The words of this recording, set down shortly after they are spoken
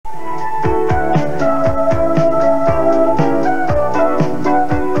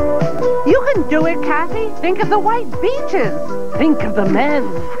Think of the white beaches. Think of the men.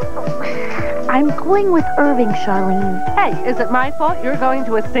 I'm going with Irving, Charlene. Hey, is it my fault you're going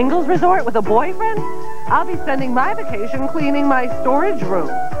to a singles resort with a boyfriend? I'll be spending my vacation cleaning my storage room.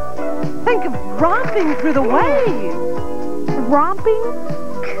 Think of romping through the waves. Romping?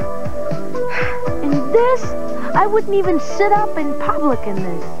 In this? I wouldn't even sit up in public in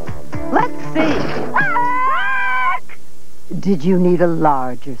this. Let's see. Did you need a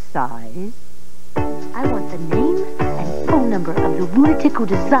larger size? I want the name and phone number of the lunatic who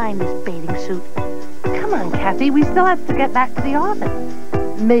designed this bathing suit. Come on, Cathy. We still have to get back to the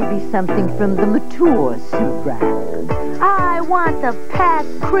office. Maybe something from the mature suit rack. I want the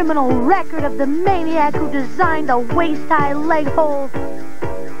past criminal record of the maniac who designed the waist-high leg holes.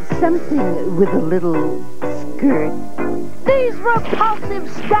 Something with a little skirt. These repulsive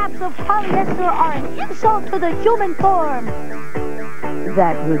scraps of polyester are an insult to the human form.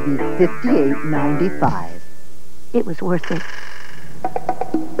 That would be $58.95. It was worth it.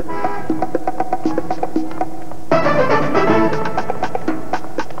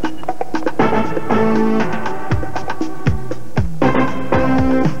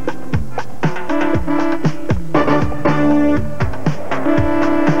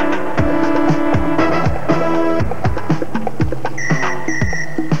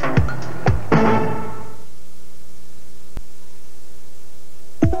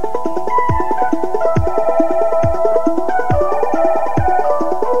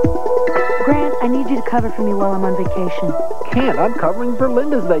 Cover for me while I'm on vacation. Can't. I'm covering for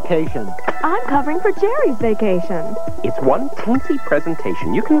Linda's vacation. I'm covering for Jerry's vacation. It's one teensy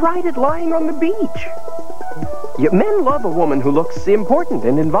presentation. You can write it lying on the beach. Men love a woman who looks important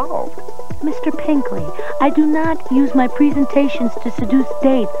and involved. Mr. Pinkley, I do not use my presentations to seduce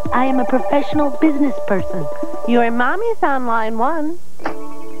dates. I am a professional business person. Your mommy's on line 1.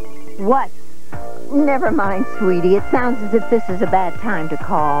 What? Never mind, sweetie. It sounds as if this is a bad time to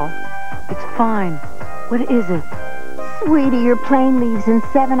call. It's fine. What is it? Sweetie, your plane leaves in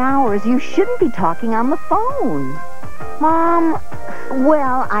 7 hours. You shouldn't be talking on the phone. Mom...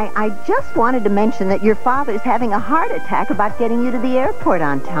 Well, I just wanted to mention that your father's having a heart attack about getting you to the airport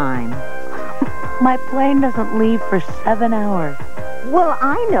on time. My plane doesn't leave for 7 hours. Well,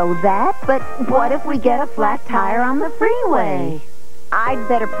 I know that, but what if we get a flat tire on the freeway? I'd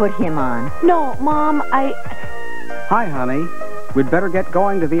better put him on. No, Mom, Hi, honey. We'd better get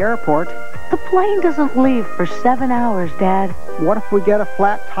going to the airport. The plane doesn't leave for 7 hours, Dad. What if we get a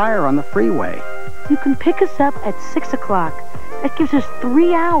flat tire on the freeway? You can pick us up at 6 o'clock. That gives us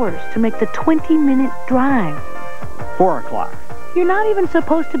 3 hours to make the 20-minute drive. 4 o'clock. You're not even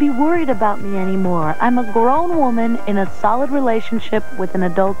supposed to be worried about me anymore. I'm a grown woman in a solid relationship with an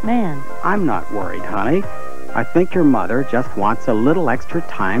adult man. I'm not worried, honey. I think your mother just wants a little extra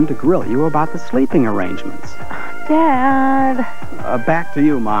time to grill you about the sleeping arrangements. Dad. Back to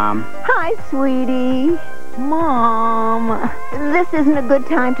you, Mom. Hi, sweetie. Mom. This isn't a good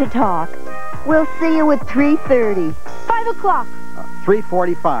time to talk. We'll see you at 3:30. 5 o'clock.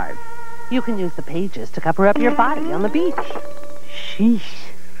 3:45. You can use the pages to cover up your body on the beach. Sheesh.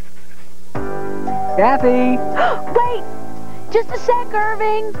 Cathy! Wait! Just a sec,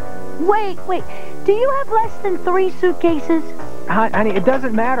 Irving. Wait. Do you have less than 3 suitcases? Honey, it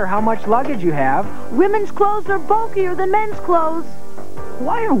doesn't matter how much luggage you have. Women's clothes are bulkier than men's clothes.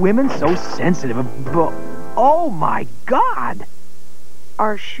 Why are women so sensitive about... Oh, my God!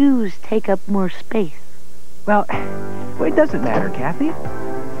 Our shoes take up more space. Well, it doesn't matter, Cathy.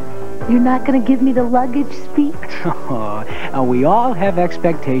 You're not going to give me the luggage speech? We all have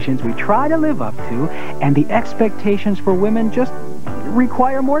expectations we try to live up to, and the expectations for women just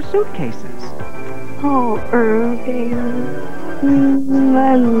require more suitcases. Oh, Irving.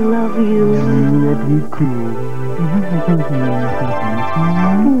 I love you.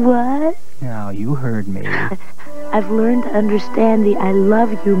 What? Now, you heard me. I've learned to understand the I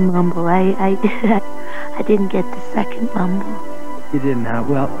love you mumble. I didn't get the second mumble. You didn't, huh?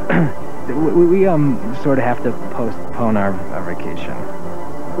 Well, we sort of have to postpone our vacation.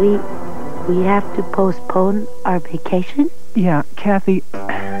 We have to postpone our vacation? Yeah, Cathy,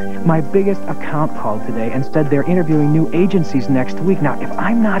 my biggest account called today and said they're interviewing new agencies next week. Now, if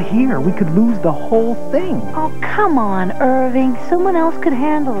I'm not here, we could lose the whole thing. Oh, come on, Irving. Someone else could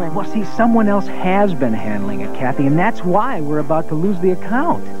handle it. Well, see, someone else has been handling it, Cathy, and that's why we're about to lose the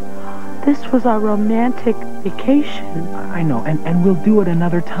account. This was our romantic vacation. I know, and we'll do it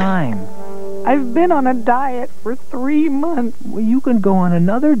another time. I've been on a diet for 3 months. Well, you can go on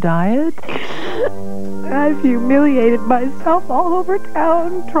another diet. I've humiliated myself all over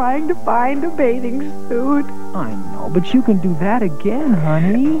town trying to find a bathing suit. I know, but you can do that again,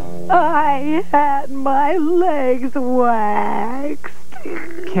 honey. I had my legs waxed.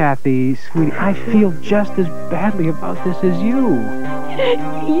 Kathy, sweetie, I feel just as badly about this as you.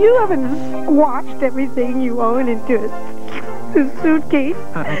 You haven't squashed everything you own into a suitcase.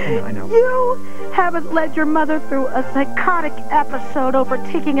 I know. You haven't led your mother through a psychotic episode over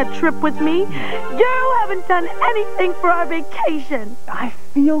taking a trip with me. You haven't done anything for our vacation. I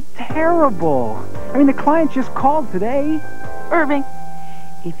feel terrible. I mean, the client just called today. Irving,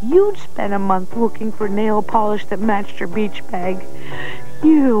 if you'd spent a month looking for nail polish that matched your beach bag,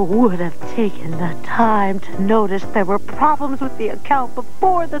 you would have taken the time to notice there were problems with the account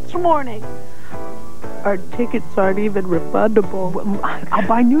before this morning. Our tickets aren't even refundable. Well, I'll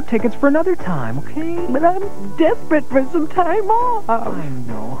buy new tickets for another time, okay? But I'm desperate for some time off. I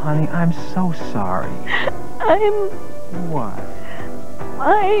know, honey. I'm so sorry. What?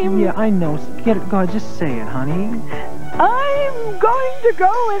 Yeah, I know. Get it. Go ahead. Just say it, honey. I'm going to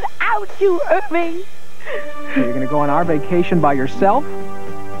go without you, Irving. So you're going to go on our vacation by yourself?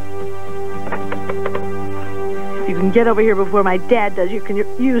 If you can get over here before my dad does, you can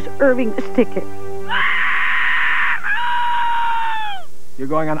use Irving's ticket. You're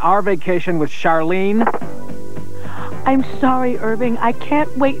going on our vacation with Charlene? I'm sorry, Irving. I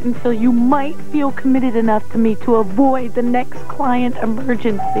can't wait until you might feel committed enough to me to avoid the next client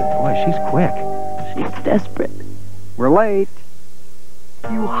emergency. Boy, she's quick. She's desperate. We're late.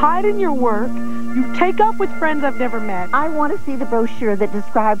 You hide in your work. You take up with friends I've never met. I want to see the brochure that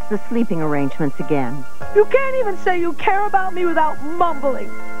describes the sleeping arrangements again. You can't even say you care about me without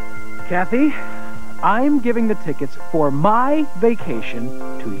mumbling. Kathy, I'm giving the tickets for my vacation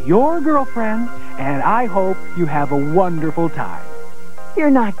to your girlfriend, and I hope you have a wonderful time. You're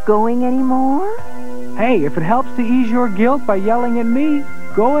not going anymore? Hey, if it helps to ease your guilt by yelling at me,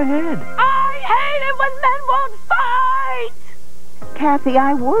 go ahead. I hate it when men won't fight! Kathy,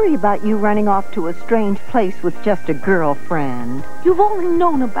 I worry about you running off to a strange place with just a girlfriend. You've only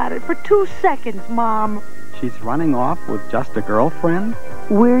known about it for 2 seconds, Mom. She's running off with just a girlfriend?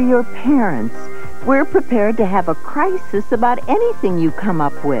 We're your parents. We're prepared to have a crisis about anything you come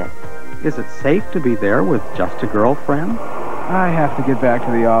up with. Is it safe to be there with just a girlfriend? I have to get back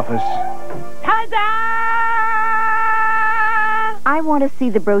to the office. Ta-da! I want to see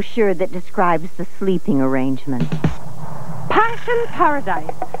the brochure that describes the sleeping arrangements. Passion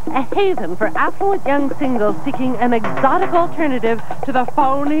Paradise, a haven for affluent young singles seeking an exotic alternative to the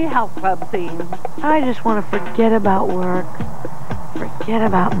phony health club scene. I just want to forget about work. Forget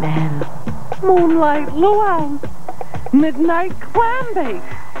about men. Moonlight luau's, midnight clam bake,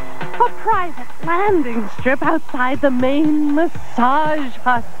 a private landing strip outside the main massage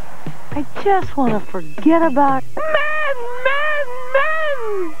hut. I just want to forget about... Men!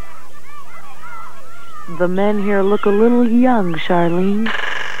 The men here look a little young, Charlene.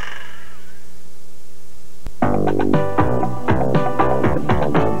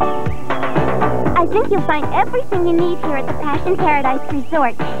 I think you'll find everything you need here at the Passion Paradise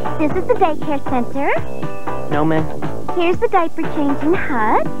Resort. This is the daycare center. No, ma'am. Here's the diaper changing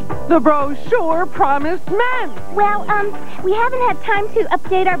hut. The brochure promised men. Well, we haven't had time to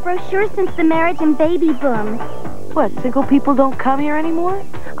update our brochure since the marriage and baby boom. What, single people don't come here anymore?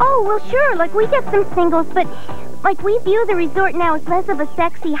 Oh, well, sure, like, we get some singles, but, like, we view the resort now as less of a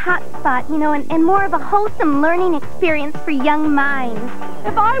sexy hot spot, you know, and more of a wholesome learning experience for young minds.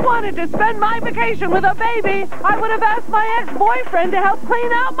 If I wanted to spend my vacation with a baby, I would have asked my ex-boyfriend to help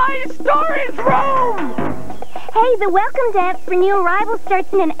clean out my storage room! Hey, the welcome dance for new arrivals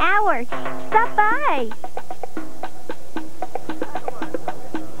starts in an hour. Stop by.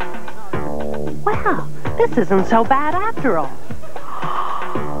 Wow, this isn't so bad after all.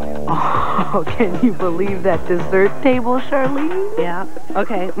 Oh, can you believe that dessert table, Charlene? Yeah,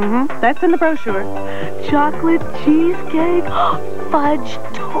 okay, that's in the brochure. Chocolate cheesecake, fudge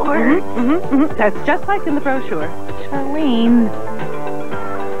tort. That's just like in the brochure. Charlene.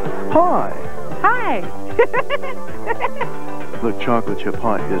 Hi. Hi. The chocolate chip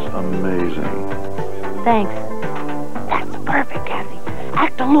pie is amazing. Thanks. That's perfect, Kathy.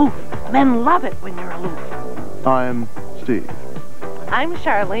 Act aloof. Men love it when you're aloof. I'm Steve. I'm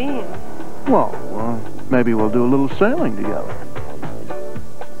Charlene. Well, maybe we'll do a little sailing together.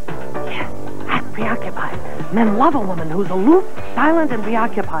 Yes, act preoccupied. Men love a woman who's aloof, silent, and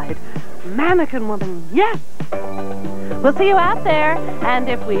preoccupied. Mannequin woman, yes. We'll see you out there, and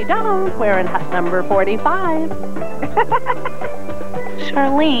if we don't, we're in hut number 45.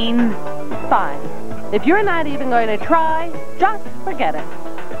 Charlene. Fine. If you're not even going to try, just forget it.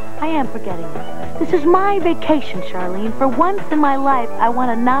 I am forgetting it. This is my vacation, Charlene. For once in my life, I want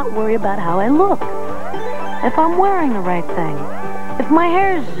to not worry about how I look. If I'm wearing the right thing. If my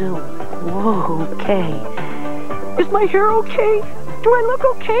hair's okay. Is my hair okay? Do I look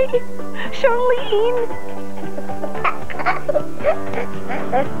okay? Charlene!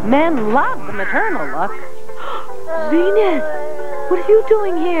 Men love the maternal look. Zenith! What are you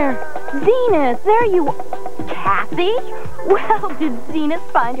doing here? Zenith, there you are. Cathy? Well, did Zenith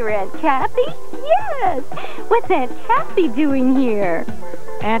find her Aunt Cathy? Yes. What's Aunt Cathy doing here?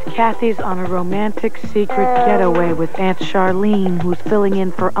 Aunt Cathy's on a romantic secret getaway with Aunt Charlene, who's filling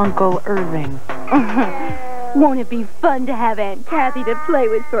in for Uncle Irving. Won't it be fun to have Aunt Cathy to play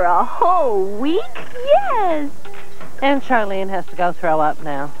with for a whole week? Yes. And Charlene has to go throw up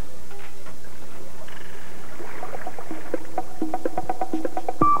now.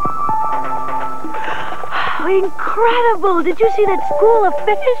 Incredible! Did you see that school of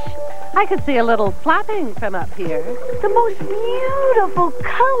fish? I could see a little flapping from up here. The most beautiful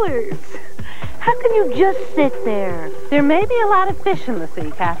colors. How can you just sit there? There may be a lot of fish in the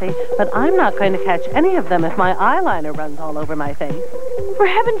sea, Cathy, but I'm not going to catch any of them if my eyeliner runs all over my face. For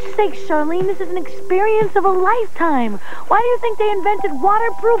heaven's sake, Charlene, this is an experience of a lifetime. Why do you think they invented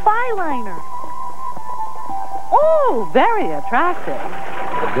waterproof eyeliner? Oh, very attractive.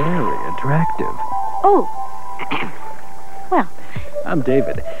 Very attractive. Oh, well. I'm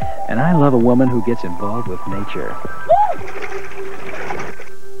David, and I love a woman who gets involved with nature.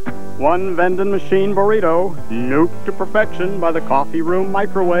 One vending machine burrito, nuked to perfection by the coffee room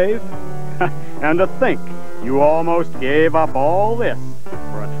microwave. And to think, you almost gave up all this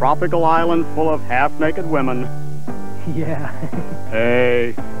for a tropical island full of half-naked women. Yeah.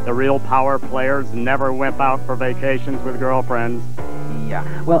 Hey, the real power players never wimp out for vacations with girlfriends.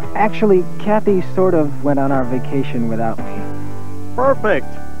 Yeah. Well, actually, Cathy sort of went on our vacation without me. Perfect.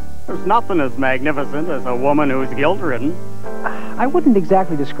 There's nothing as magnificent as a woman who's guilt-ridden. I wouldn't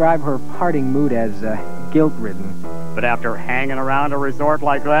exactly describe her parting mood as guilt-ridden. But after hanging around a resort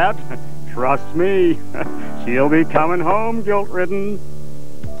like that, trust me, she'll be coming home guilt-ridden.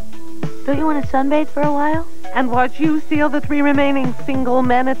 Don't you want to sunbathe for a while? And watch you steal the 3 remaining single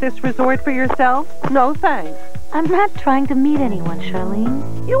men at this resort for yourself? No thanks. I'm not trying to meet anyone,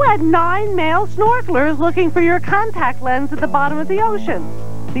 Charlene. You had 9 male snorkelers looking for your contact lens at the bottom of the ocean.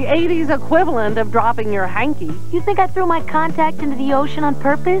 The 80s equivalent of dropping your hanky. You think I threw my contact into the ocean on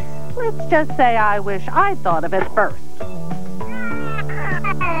purpose? Let's just say I wish I'd thought of it first.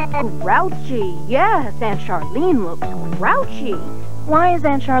 Grouchy. Yes, Aunt Charlene looks grouchy. Why is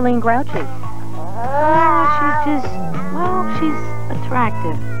Aunt Charlene grouchy? She's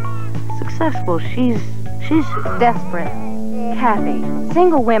attractive. Successful. She's desperate. Cathy,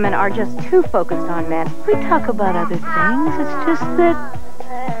 single women are just too focused on men. We talk about other things. It's just that...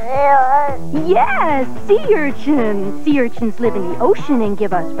 Yes, sea urchins. Sea urchins live in the ocean and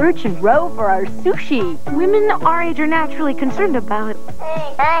give us urchin roe for our sushi. Women our age are naturally concerned about...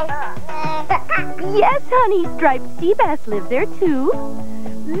 Yes, honey, striped sea bass live there too.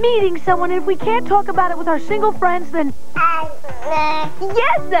 Meeting someone, if we can't talk about it with our single friends, then...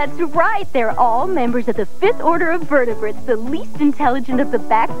 Yes, that's right. They're all members of the 5th order of vertebrates, the least intelligent of the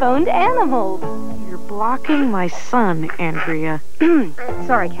backboned animals. You're blocking my son, Andrea.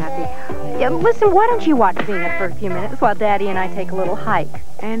 Sorry, Cathy. Yeah, listen, why don't you watch Zenith for a few minutes while Daddy and I take a little hike?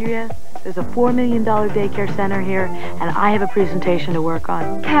 Andrea, there's a $4 million daycare center here, and I have a presentation to work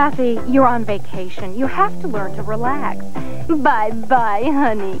on. Cathy, you're on vacation. You have to learn to relax. Bye-bye,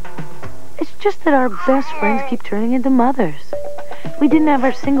 honey. It's just that our best friends keep turning into mothers. If we didn't have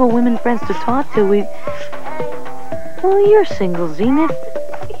our single women friends to talk to, Well, you're single, Zenith.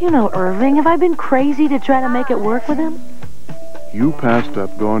 You know Irving. Have I been crazy to try to make it work with him? You passed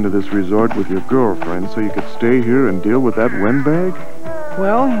up going to this resort with your girlfriend so you could stay here and deal with that windbag?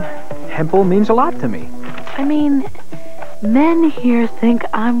 Well, Hempel means a lot to me. I mean, men here think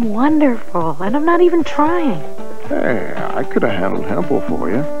I'm wonderful, and I'm not even trying. Hey, I could have handled Hempel for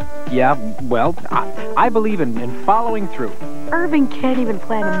you. Yeah, well, I believe in following through. Irving can't even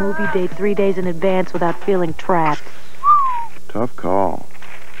plan a movie date 3 days in advance without feeling trapped. Tough call.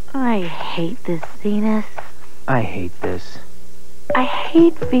 I hate this, Zenith. I hate this. I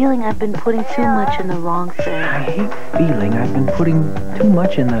hate feeling I've been putting too much in the wrong thing. I hate feeling I've been putting too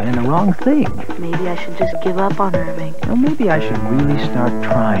much in the wrong thing. Maybe I should just give up on Irving. Well, maybe I should really start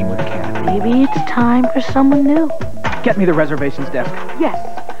trying with Cathy. Maybe it's time for someone new. Get me the reservations desk. Yes.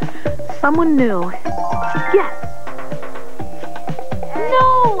 Someone new. Yes.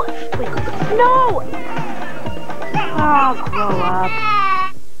 No! Wait, no! Oh, grow up.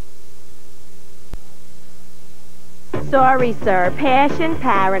 Sorry, sir. Passion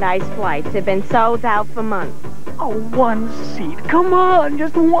Paradise flights have been sold out for months. Oh, one seat. Come on,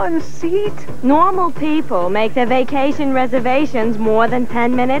 just one seat. Normal people make their vacation reservations more than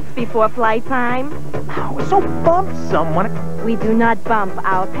 10 minutes before flight time. Oh, so bump someone. We do not bump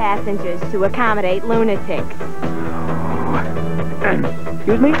our passengers to accommodate lunatics.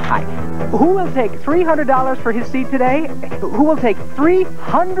 Excuse me? Hi. Who will take $300 for his seat today? Who will take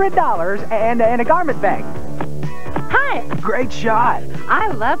 $300 and a garment bag? Hi. Great shot. I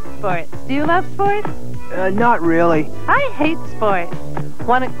love sports. Do you love sports? Not really. I hate sports.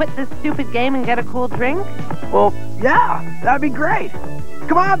 Want to quit this stupid game and get a cool drink? Well, yeah, that'd be great.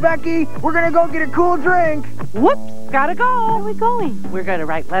 Come on, Becky. We're gonna go get a cool drink. Whoops, gotta go. Where are we going? We're going to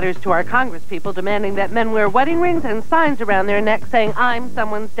write letters to our congresspeople demanding that men wear wedding rings and signs around their necks saying, I'm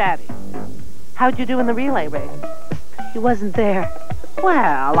someone's daddy. How'd you do in the relay race? He wasn't there.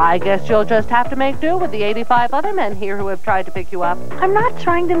 Well, I guess you'll just have to make do with the 85 other men here who have tried to pick you up. I'm not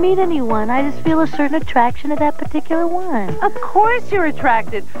trying to meet anyone. I just feel a certain attraction to that particular one. Of course you're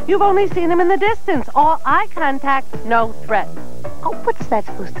attracted. You've only seen him in the distance. All eye contact, no threat. Oh, what's that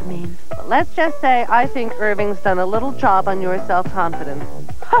supposed to mean? Well, let's just say I think Irving's done a little job on your self-confidence.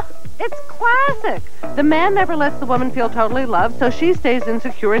 Huh, it's classic. The man never lets the woman feel totally loved, so she stays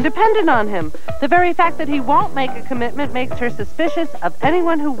insecure and dependent on him. The very fact that he won't make a commitment makes her suspicious of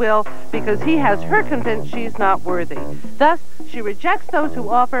anyone who will, because he has her convinced she's not worthy. Thus, she rejects those who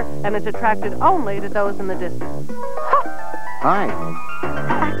offer and is attracted only to those in the distance. Hi.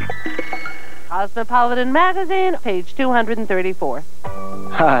 Cosmopolitan Magazine, page 234.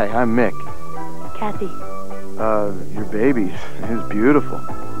 Hi, I'm Mick. Cathy. Your baby is beautiful.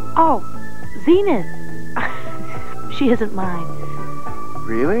 Oh, Zenith. She isn't mine.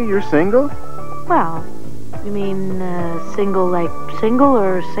 Really? You're single? Well, you mean single like single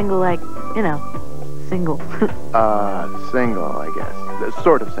or single like, you know, single? Single, I guess.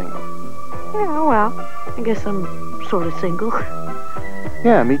 Sort of single. Yeah, well, I guess I'm sort of single.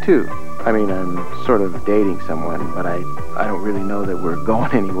 Yeah, me too. I mean, I'm sort of dating someone, but I don't really know that we're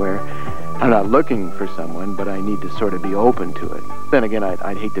going anywhere. I'm not looking for someone, but I need to sort of be open to it. Then again,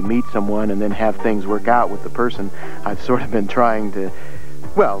 I'd hate to meet someone and then have things work out with the person I've sort of been trying to,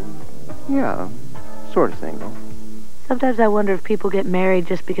 well, yeah, sort of single. Sometimes I wonder if people get married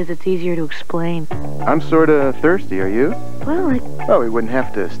just because it's easier to explain. I'm sort of thirsty, are you? Well, Well, we wouldn't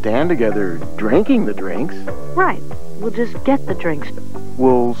have to stand together drinking the drinks. right. We'll just get the drinks.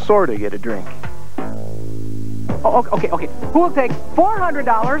 We'll sort of get a drink. Oh, okay. Who will take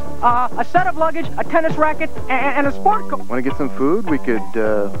 $400, a set of luggage, a tennis racket, and a sport coat? Want to get some food? We could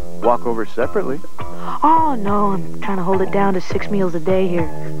walk over separately. Oh, no, I'm trying to hold it down to 6 meals a day here.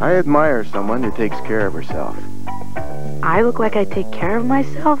 I admire someone who takes care of herself. I look like I take care of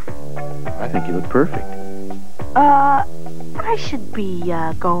myself? I think you look perfect. I should be,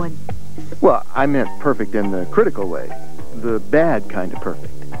 going. Well, I meant perfect in the critical way. The bad kind of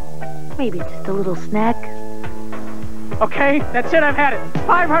perfect. Maybe just a little snack. Okay, that's it. I've had it.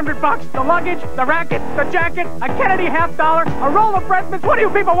 $500, the luggage, the racket, the jacket, a Kennedy $50, a roll of bread mints. What do you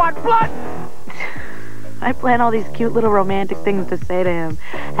people want? Blood? I plan all these cute little romantic things to say to him,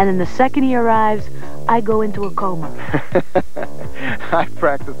 and then the second he arrives, I go into a coma. I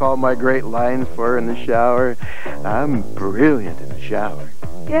practice all my great lines for her in the shower. I'm brilliant in the shower.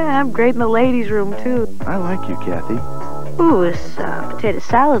 Yeah, I'm great in the ladies' room, too. I like you, Cathy. Ooh, this potato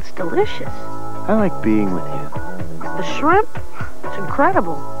salad's delicious. I like being with you. The shrimp? It's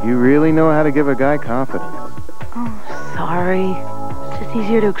incredible. You really know how to give a guy confidence. Oh, sorry. It's just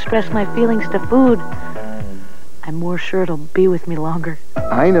easier to express my feelings to food. I'm more sure it'll be with me longer.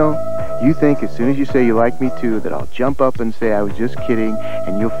 I know. You think as soon as you say you like me too that I'll jump up and say I was just kidding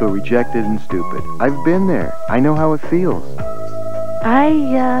and you'll feel rejected and stupid. I've been there. I know how it feels.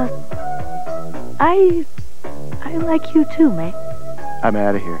 I like you too, mate. I'm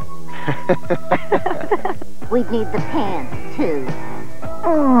out of here. We'd need the pants, too.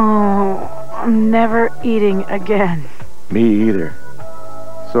 Oh, I'm never eating again. Me either.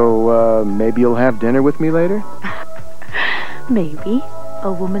 So, maybe you'll have dinner with me later? Maybe.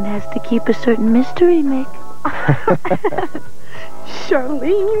 A woman has to keep a certain mystery, Mick.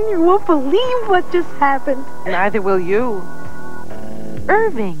 Charlene, you won't believe what just happened. Neither will you.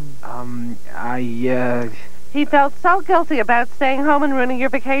 Irving. He felt so guilty about staying home and ruining your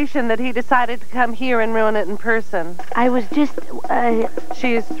vacation that he decided to come here and ruin it in person. I was just,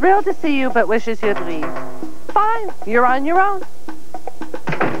 She's thrilled to see you, but wishes you'd leave. Fine, you're on your own.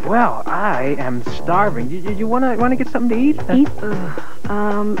 Well, I am starving. You wanna get something to eat? Eat?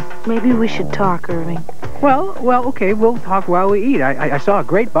 Maybe we should talk, Irving. Well, okay, we'll talk while we eat. I saw a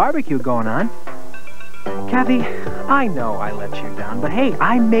great barbecue going on. Cathy, I know I let you down, but hey,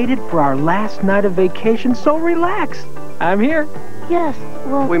 I made it for our last night of vacation, so relax. I'm here. Yes,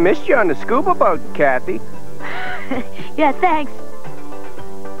 well... We missed you on the scuba boat, Cathy. Yeah, thanks.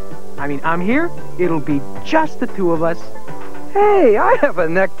 I mean, I'm here. It'll be just the two of us. Hey, I have a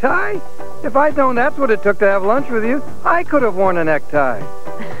necktie. If I'd known that's what it took to have lunch with you, I could have worn a necktie.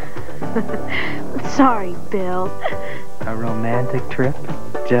 Sorry, Bill. A romantic trip?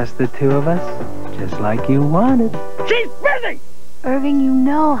 Just the two of us? Just like you wanted. She's busy! Irving, you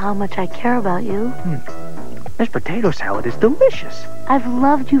know how much I care about you. This potato salad is delicious. I've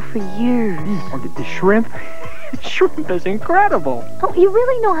loved you for years. Oh, the shrimp? Shrimp is incredible. Oh, you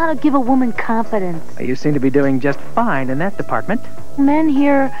really know how to give a woman confidence. You seem to be doing just fine in that department. Men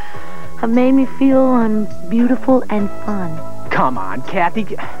here have made me feel I'm beautiful and fun. Come on, Cathy.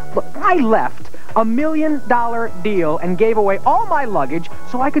 Look, I left a $1 million deal and gave away all my luggage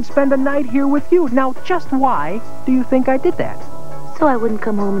so I could spend a night here with you. Now, just why do you think I did that? So I wouldn't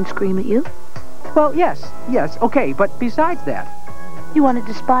come home and scream at you? Well, yes, okay, but besides that... You wanted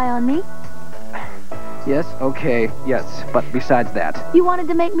to spy on me? Yes, okay, yes, but besides that... You wanted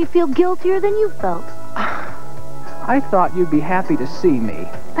to make me feel guiltier than you felt. I thought you'd be happy to see me.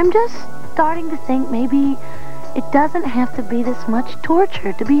 I'm just starting to think maybe it doesn't have to be this much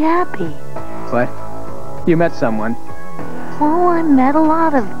torture to be happy. What? You met someone? Well, I met a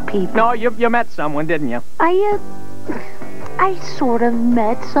lot of people. No, you met someone, didn't you? I sort of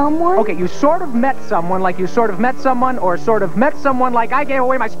met someone. Okay, you sort of met someone like you sort of met someone, or sort of met someone like I gave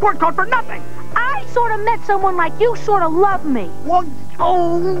away my sport coat for nothing. I sort of met someone like you sort of love me. Well,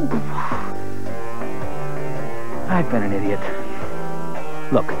 oh... I've been an idiot.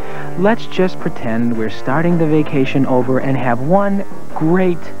 Look, let's just pretend we're starting the vacation over and have one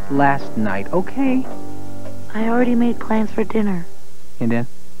great last night, okay? I already made plans for dinner. You did?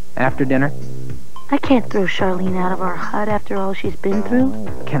 After dinner? I can't throw Charlene out of our hut after all she's been through.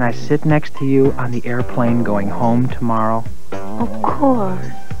 Can I sit next to you on the airplane going home tomorrow? Of course.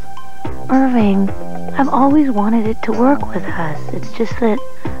 Irving, I've always wanted it to work with us. It's just that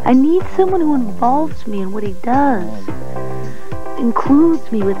I need someone who involves me in what he does. Includes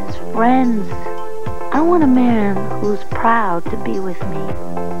me with his friends. I want a man who's proud to be with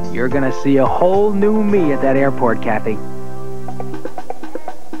me. You're gonna see a whole new me at that airport, Cathy.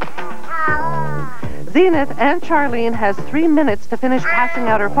 Zenith, Aunt Charlene has 3 minutes to finish passing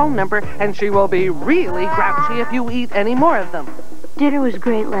out her phone number, and she will be really grouchy if you eat any more of them. Dinner was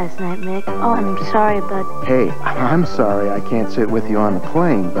great last night, Mick. Oh, I'm sorry, but... Hey, I'm sorry I can't sit with you on the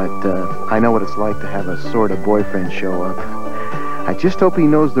plane, but I know what it's like to have a sort of boyfriend show up. I just hope he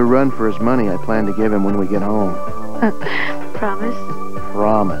knows the run for his money I plan to give him when we get home. Promise?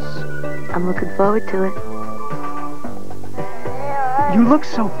 Promise. I'm looking forward to it. You look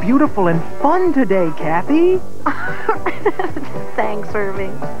so beautiful and fun today, Cathy. Thanks,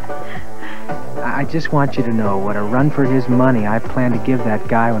 Irving. I just want you to know what a run for his money I plan to give that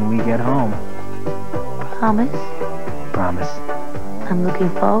guy when we get home. Promise? Promise. I'm looking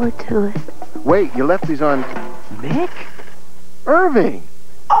forward to it. Wait, you left these on... Mick? Irving!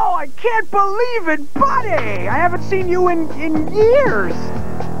 Oh, I can't believe it, buddy! I haven't seen you in years!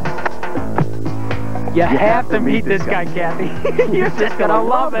 You have to meet this guy, Cathy. You're just gonna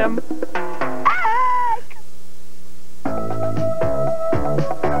love him.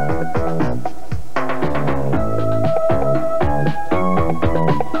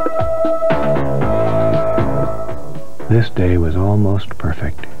 This day was almost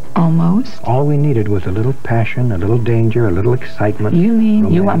perfect. Almost? All we needed was a little passion, a little danger, a little excitement. You mean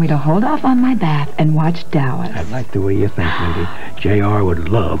romance. You want me to hold off on my bath and watch Dallas? I like the way you think, Mindy. J.R. would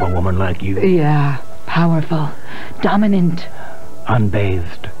love a woman like you. Yeah, powerful, dominant.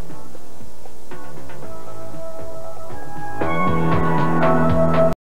 Unbathed.